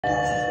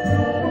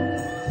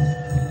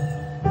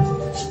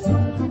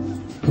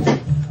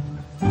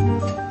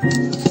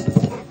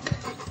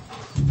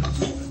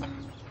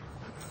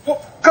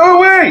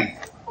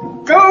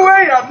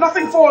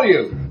nothing for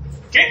you.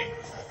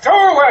 Go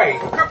away.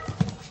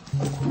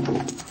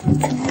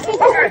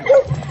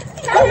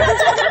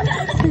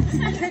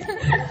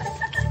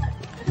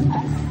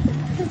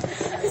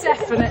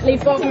 Definitely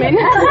Bodmin.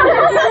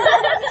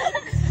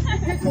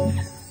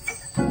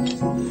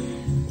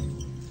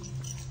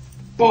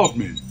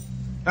 Bodmin.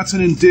 That's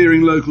an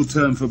endearing local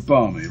term for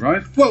balmy,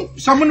 right? Well,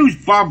 someone who's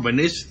Bodmin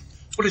is,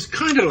 well, it's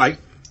kind of like,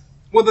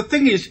 well, the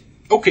thing is,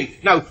 okay,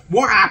 now,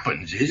 what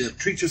happens is... Yeah,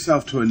 treat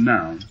yourself to a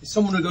noun. It's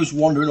someone who goes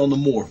wandering on the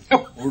moor.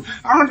 Oh,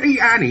 Auntie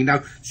Annie,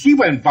 now, she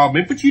went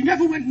Bodmin, but she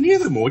never went near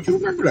the moor. Do you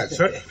remember that,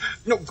 sir?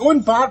 No,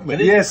 going Bodmin...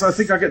 Yes, I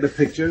think I get the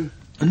picture.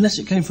 Unless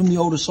it came from the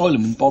old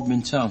asylum in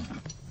Bodmin Town.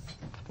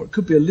 Or it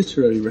could be a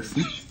literary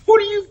reference.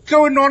 What are you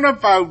going on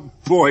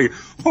about, boy?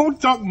 Old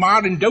Doc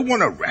Martin don't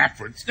want a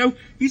reference. No,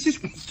 he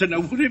just wants to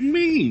know what it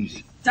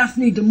means.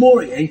 Daphne du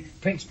Maurier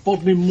paints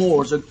Bodmin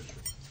Moor as a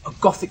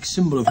Gothic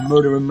symbol of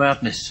murder and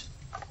madness.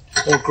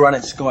 Or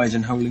granite skies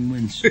and howling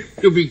winds.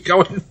 You'll be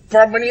going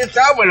Bodmin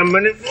yourself in a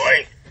minute,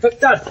 boy. But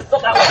Dad,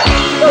 not that way.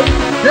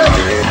 No.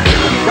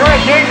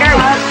 Right, here now.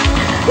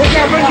 What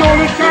happens all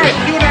the time?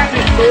 You that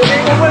this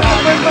morning.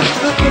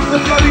 The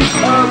bloody,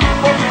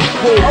 what's it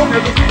called?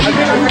 I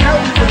didn't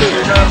announce the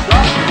living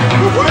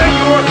The word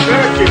you're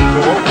searching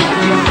for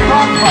is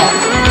car park.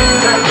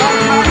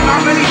 Now,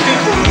 how many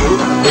people know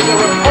that there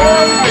are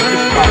all kinds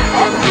of car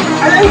parks?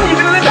 Hello, you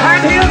gonna lend a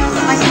hand here?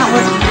 I can't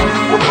wait.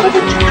 Why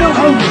did you go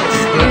home?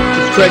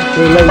 It's Greg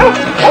for a loan.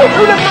 Oh,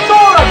 who left the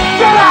door?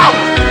 Get out!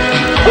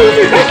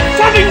 Who's this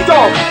running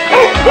dog?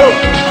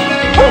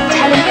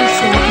 Tell him I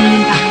saw him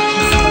in back.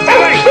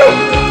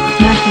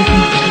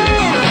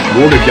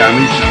 Water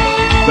damage.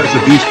 That's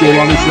a beast all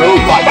on its own.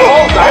 Right,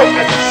 hold that.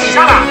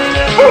 Shut up!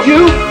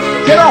 You,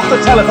 get off the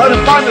telephone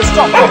and find the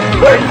stop.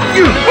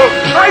 You,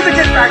 either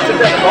get back to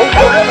Devon,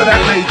 wherever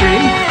that may be,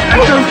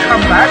 and don't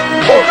come back,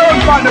 or go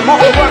and find a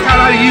mob to work out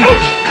how to use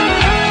it.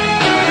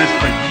 This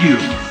for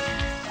you.